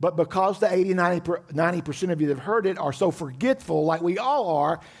 But because the 90% of you that have heard it are so forgetful, like we all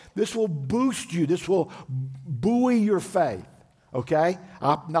are, this will boost you. This will buoy your faith, okay?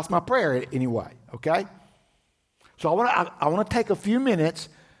 That's my prayer anyway, okay? So I want to take a few minutes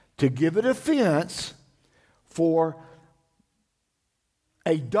to give a defense for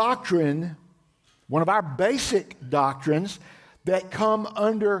a doctrine, one of our basic doctrines that come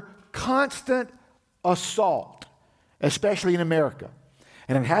under constant assault, especially in America.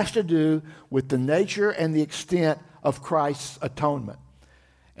 And it has to do with the nature and the extent of Christ's atonement.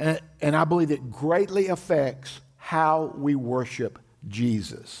 And I believe it greatly affects how we worship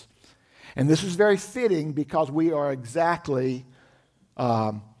Jesus. And this is very fitting because we are exactly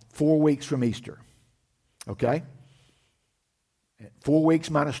 4 weeks from Easter. Okay? 4 weeks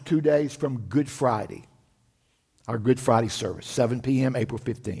minus 2 days from Good Friday. Our Good Friday service, 7 p.m., April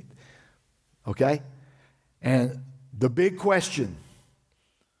 15th. Okay? And the big question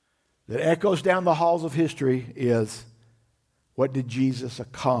that echoes down the halls of history is, What did Jesus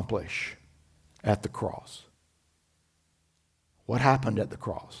accomplish at the cross? What happened at the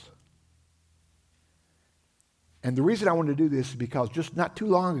cross? And the reason I wanted to do this is because just not too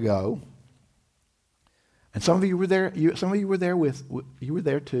long ago, and some of you were there. Some of you were there you were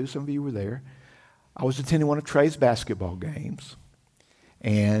there too. Some of you were there. I was attending one of Trey's basketball games,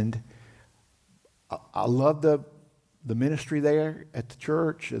 and I love the ministry there at the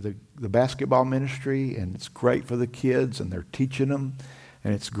church, the basketball ministry, and it's great for the kids, and they're teaching them,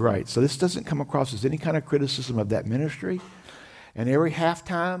 and it's great. So this doesn't come across as any kind of criticism of that ministry. And every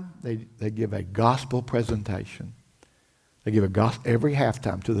halftime, they give a gospel presentation. They give a gospel every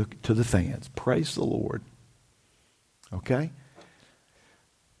halftime to the fans. Praise the Lord. Okay?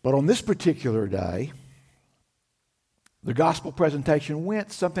 But on this particular day, the gospel presentation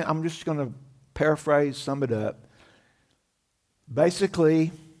went something, I'm just going to paraphrase, sum it up.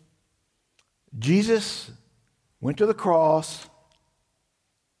 Basically, Jesus went to the cross,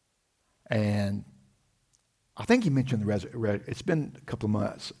 and I think he mentioned the resurrection. It's been a couple of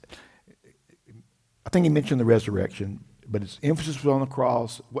months. I think he mentioned the resurrection, but its emphasis was on the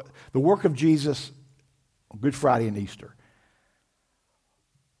cross. The work of Jesus on Good Friday and Easter.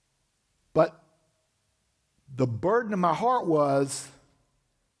 But the burden of my heart was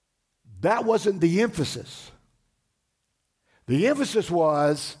that wasn't the emphasis. The emphasis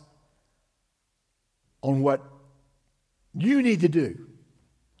was on what you need to do.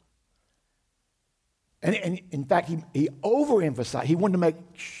 And in fact, he overemphasized. He wanted to make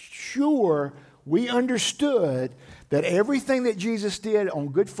sure we understood that everything that Jesus did on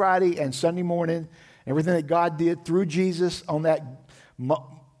Good Friday and Sunday morning, everything that God did through Jesus on that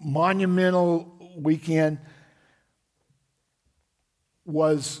monumental weekend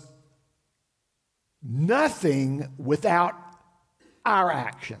was nothing without our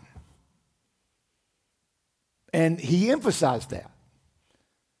action. And he emphasized that.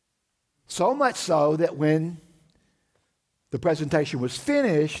 So much so that when the presentation was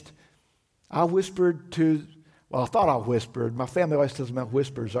finished, I whispered I thought I whispered. My family always tells me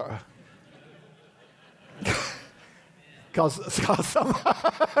whispers are. Because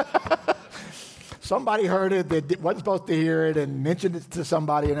somebody heard it that wasn't supposed to hear it and mentioned it to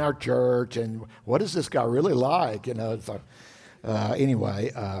somebody in our church. And what is this guy really like?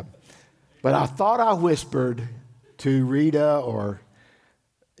 Anyway. But I thought I whispered to Rita, or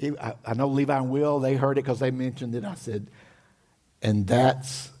I know Levi and Will, they heard it because they mentioned it. I said, and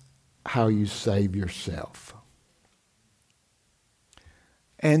that's how you save yourself.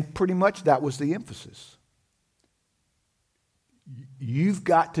 And pretty much that was the emphasis. You've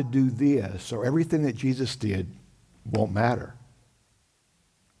got to do this, or everything that Jesus did won't matter.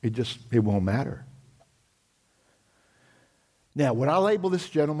 It won't matter. Now, would I label this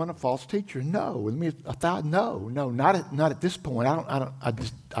gentleman a false teacher? No. No, not at this point.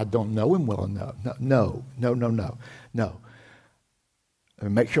 I don't know him well enough. No.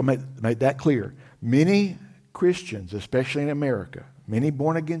 Make sure make that clear. Many Christians, especially in America, many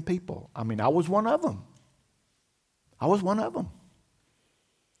born again people. I was one of them.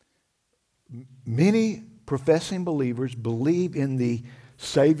 Many professing believers believe in the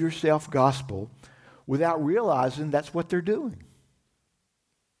save yourself gospel without realizing that's what they're doing.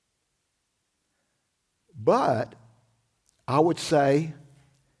 But I would say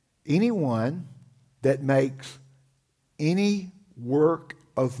anyone that makes any work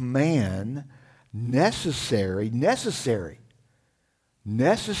of man necessary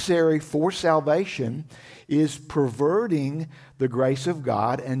for salvation is perverting the grace of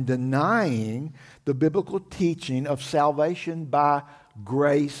God and denying the biblical teaching of salvation by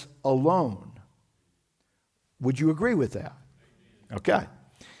grace alone. Would you agree with that? Okay.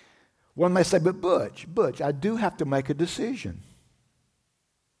 One may say, but Butch, I do have to make a decision.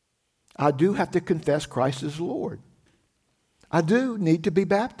 I do have to confess Christ as Lord. I do need to be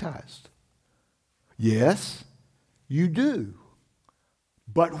baptized. Yes, you do.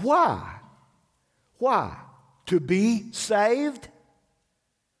 But why? Why? To be saved?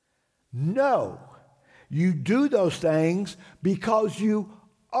 No. You do those things because you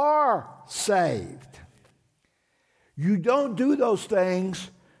are saved. You don't do those things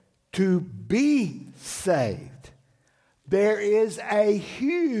to be saved. There is a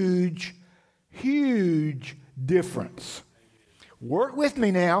huge, huge difference. Work with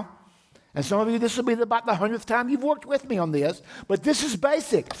me now. And some of you, this will be about the 100th time you've worked with me on this. But this is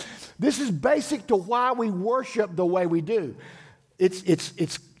basic. This is basic to why we worship the way we do. It's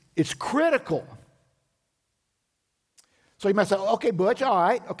critical. So you might say, okay, Butch, all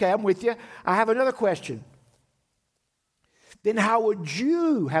right. Okay, I'm with you. I have another question. Then how would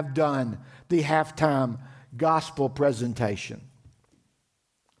you have done the halftime gospel presentation?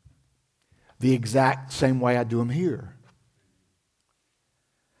 the exact same way I do them here.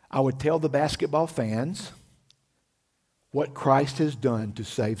 I would tell the basketball fans what Christ has done to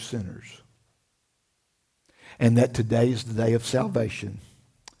save sinners, and that today is the day of salvation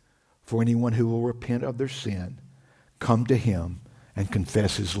for anyone who will repent of their sin, come to Him, and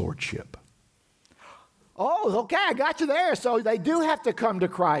confess His lordship. Oh, okay, I got you there. So they do have to come to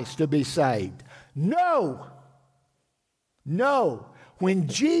Christ to be saved. No. No. When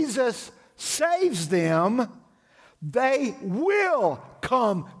Jesus saves them, they will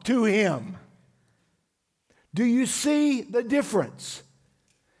come to Him. Do you see the difference?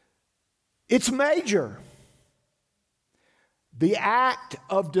 It's major. The act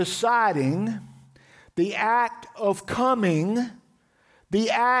of deciding, the act of coming, the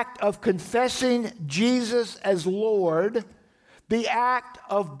act of confessing Jesus as Lord, the act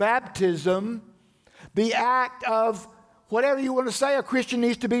of baptism, the act of whatever you want to say a Christian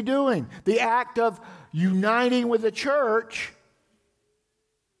needs to be doing, the act of uniting with the church,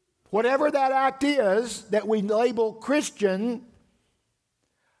 whatever that act is that we label Christian,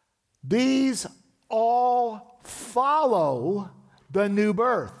 these all follow the new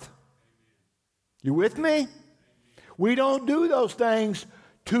birth. You with me? We don't do those things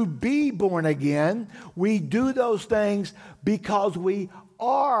to be born again. We do those things because we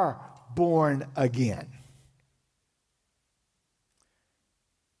are born again.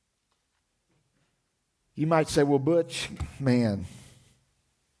 You might say, well, Butch, man,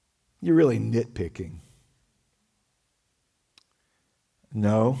 you're really nitpicking.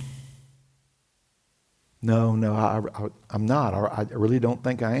 No, I'm not. I really don't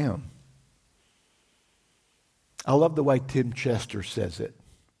think I am. I love the way Tim Chester says it.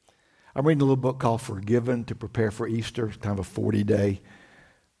 I'm reading a little book called Forgiven to prepare for Easter. It's kind of a 40-day,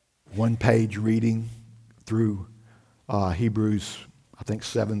 one-page reading through Hebrews, I think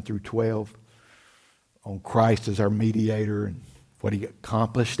 7 through 12, on Christ as our mediator and what He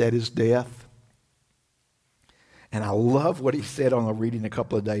accomplished at His death. And I love what he said on a reading a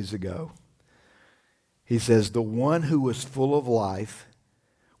couple of days ago. He says, the one who was full of life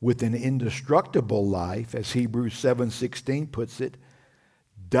with an indestructible life, as Hebrews 7:16 puts it,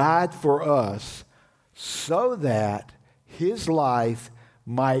 died for us so that His life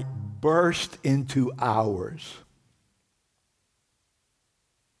might burst into ours.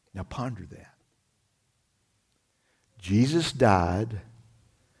 Now ponder that. Jesus died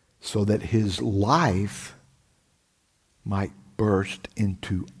so that His life might burst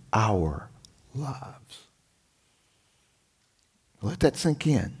into our lives. Let that sink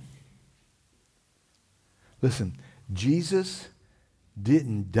in. Listen, Jesus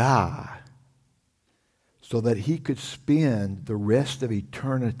didn't die so that He could spend the rest of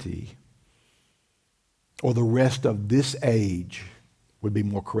eternity, or the rest of this age would be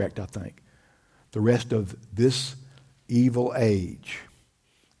more correct, I think. The rest of this evil age.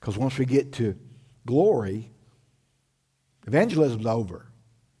 Because once we get to glory, evangelism's over.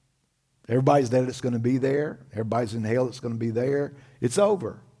 Everybody's there that's going to be there. Everybody's in hell that's going to be there. It's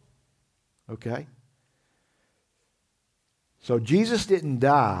over. Okay? So Jesus didn't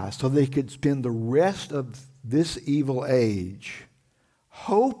die so that He could spend the rest of this evil age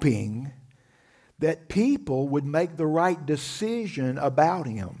hoping that people would make the right decision about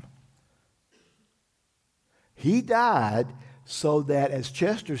Him. He died so that, as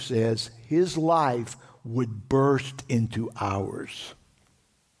Chester says, His life would burst into ours.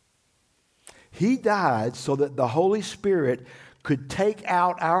 He died so that the Holy Spirit could take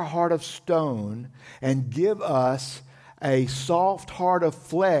out our heart of stone and give us a soft heart of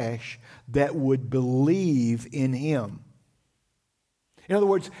flesh that would believe in Him. In other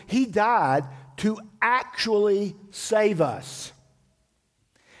words, He died to actually save us.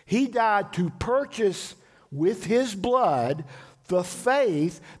 He died to purchase with His blood the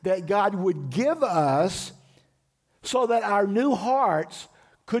faith that God would give us so that our new hearts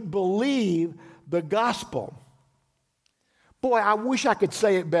could believe the gospel. Boy, I wish I could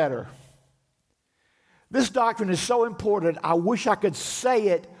say it better. This doctrine is so important, I wish I could say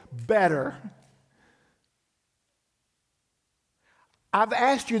it better. I've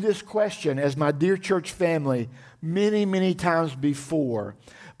asked you this question as my dear church family many, many times before,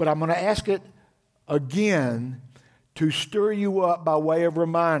 but I'm going to ask it again to stir you up by way of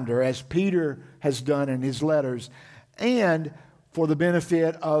reminder, as Peter has done in his letters, and for the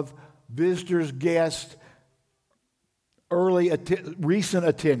benefit of visitors, guests, recent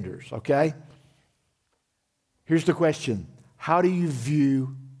attenders, okay? Here's the question. How do you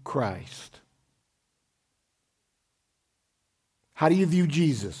view Christ? How do you view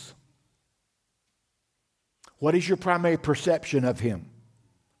Jesus? What is your primary perception of Him?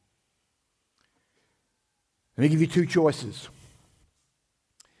 Let me give you two choices.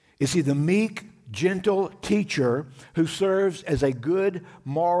 Is he the meek, gentle teacher who serves as a good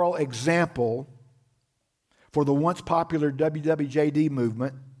moral example for the once popular WWJD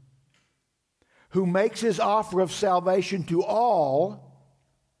movement, who makes his offer of salvation to all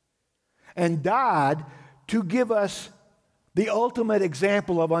and died to give us the ultimate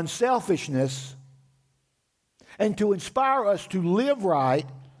example of unselfishness and to inspire us to live right,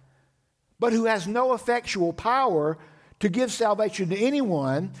 but who has no effectual power to give salvation to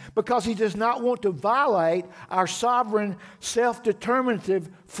anyone because he does not want to violate our sovereign, self-determinative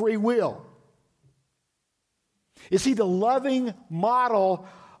free will? Is he the loving model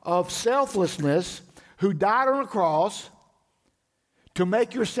of selflessness who died on a cross to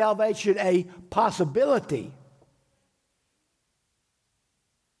make your salvation a possibility?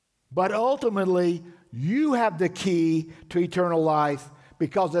 But ultimately, you have the key to eternal life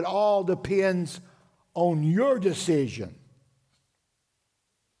because it all depends on your decision.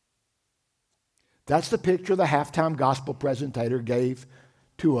 That's the picture the halftime gospel presentator gave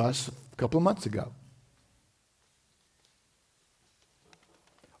to us a couple of months ago.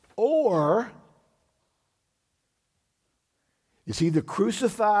 Or is he the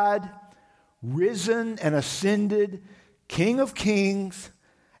crucified, risen, and ascended King of Kings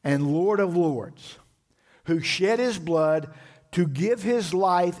and Lord of Lords, who shed his blood to give his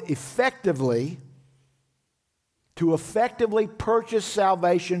life effectively, to effectively purchase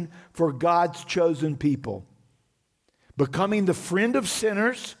salvation for God's chosen people, becoming the friend of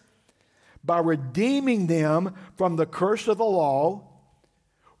sinners by redeeming them from the curse of the law,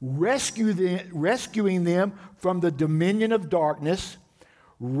 rescuing them from the dominion of darkness,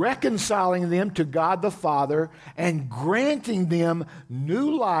 reconciling them to God the Father, and granting them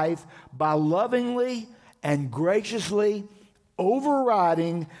new life by lovingly and graciously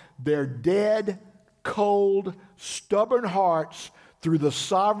overriding their dead, cold, stubborn hearts through the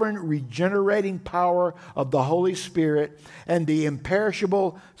sovereign regenerating power of the Holy Spirit and the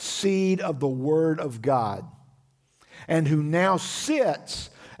imperishable seed of the Word of God, and who now sits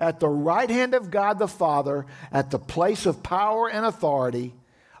at the right hand of God the Father at the place of power and authority,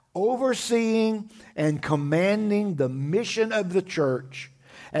 overseeing and commanding the mission of the church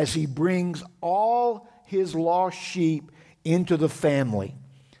as he brings all his lost sheep into the family,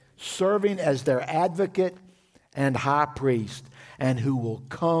 serving as their advocate and high priest, and who will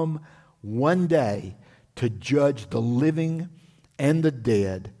come one day to judge the living and the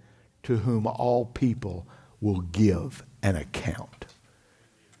dead, to whom all people will give an account.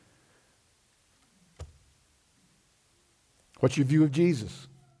 What's your view of Jesus?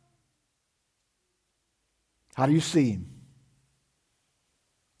 How do you see him?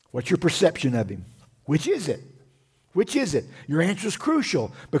 What's your perception of him? Which is it? Which is it? Your answer is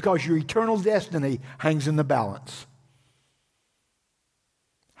crucial because your eternal destiny hangs in the balance.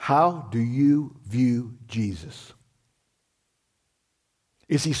 How do you view Jesus?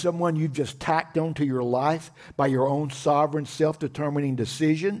 Is he someone you've just tacked onto your life by your own sovereign, self-determining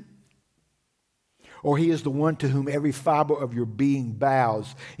decision? Or he is the one to whom every fiber of your being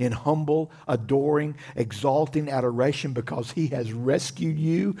bows in humble, adoring, exalting adoration because he has rescued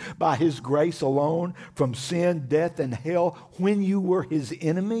you by his grace alone from sin, death, and hell when you were his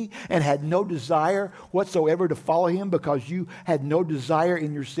enemy and had no desire whatsoever to follow him because you had no desire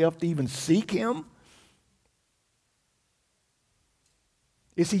in yourself to even seek him?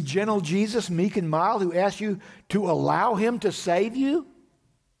 Is he gentle Jesus, meek and mild, who asks you to allow him to save you?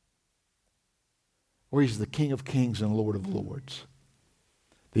 Or he's the King of Kings and Lord of Lords,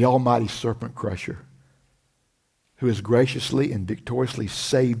 the almighty serpent crusher, who has graciously and victoriously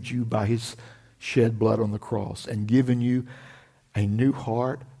saved you by his shed blood on the cross and given you a new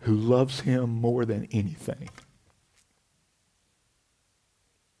heart, who loves him more than anything.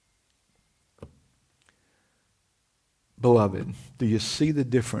 Beloved, do you see the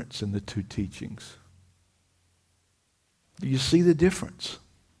difference in the two teachings? Do you see the difference?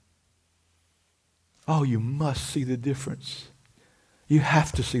 Oh, you must see the difference. You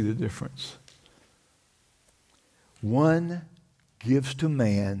have to see the difference. One gives to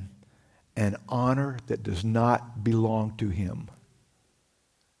man an honor that does not belong to him.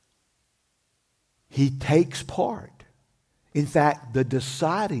 He takes part, in fact, the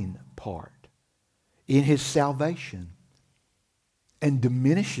deciding part in his salvation, and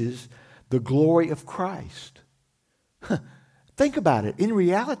diminishes the glory of Christ. Think about it. In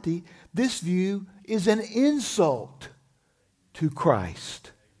reality, this view is an insult to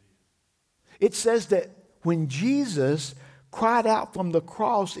Christ. It says that when Jesus cried out from the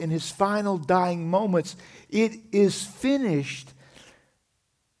cross in his final dying moments, "It is finished,"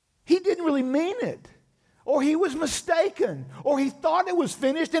 he didn't really mean it. or he was mistaken, or he thought it was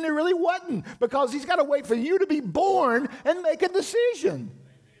finished and it really wasn't, because he's got to wait for you to be born and make a decision.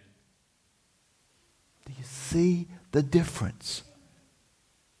 Do you see the difference?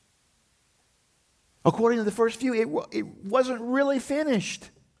 According to the first view, it wasn't really finished.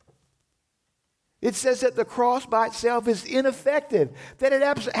 It says that the cross by itself is ineffective, that it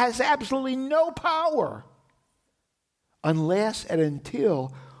has absolutely no power unless and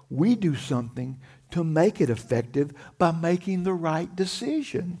until we do something to make it effective by making the right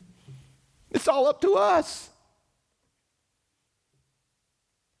decision. It's all up to us.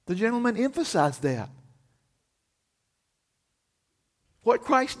 The gentleman emphasized that. What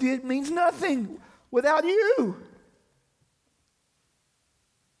Christ did means nothing without you.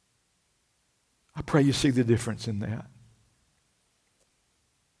 I pray you see the difference in that.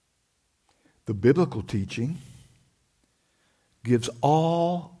 The biblical teaching gives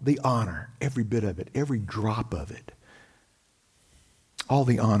all the honor, every bit of it, every drop of it, all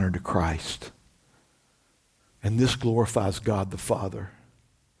the honor to Christ. And this glorifies God the Father.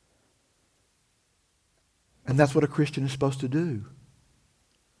 And that's what a Christian is supposed to do.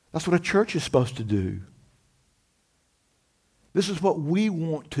 That's what a church is supposed to do. This is what we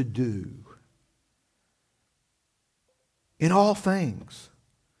want to do in all things,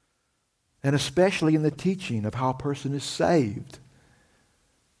 and especially in the teaching of how a person is saved.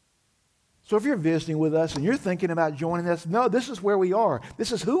 So if you're visiting with us and you're thinking about joining us, no, this is where we are.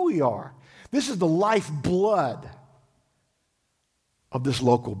 This is who we are. This is the lifeblood of this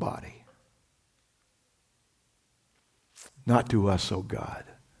local body. Not to us, oh God.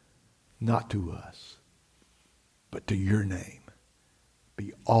 Not to us, but to your name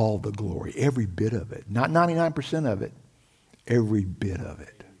be all the glory, every bit of it. Not 99% of it, every bit of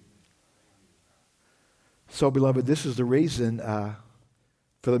it. So, beloved, this is the reason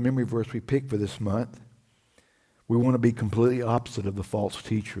for the memory verse we picked for this month. We want to be completely opposite of the false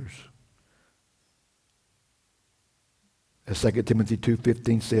teachers. As 2 Timothy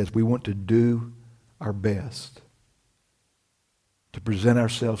 2:15 says, we want to do our best to present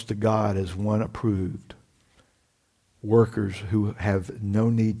ourselves to God as one approved, workers who have no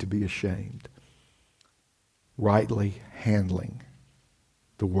need to be ashamed, rightly handling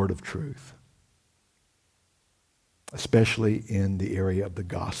the word of truth, especially in the area of the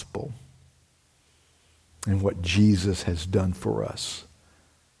gospel and what Jesus has done for us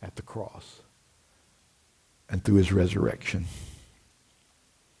at the cross and through his resurrection.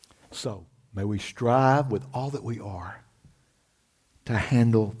 So, may we strive with all that we are to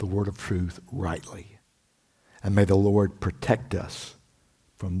handle the word of truth rightly. And may the Lord protect us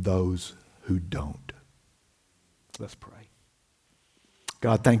from those who don't. Let's pray.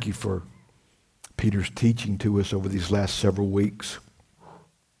 God, thank you for Peter's teaching to us over these last several weeks.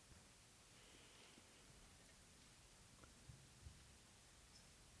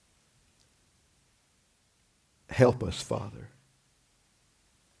 Help us, Father,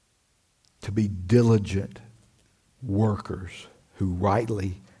 to be diligent workers who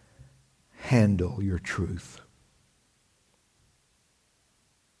rightly handle your truth.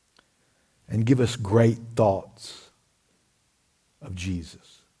 And give us great thoughts of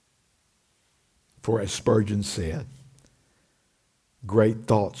Jesus. For as Spurgeon said, great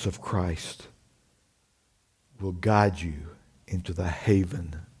thoughts of Christ will guide you into the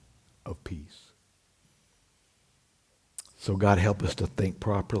haven of peace. So God, help us to think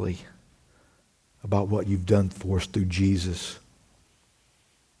properly about what you've done for us through Jesus.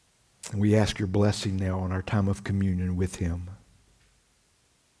 And we ask your blessing now on our time of communion with him.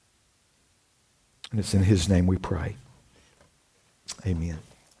 And it's in his name we pray. Amen.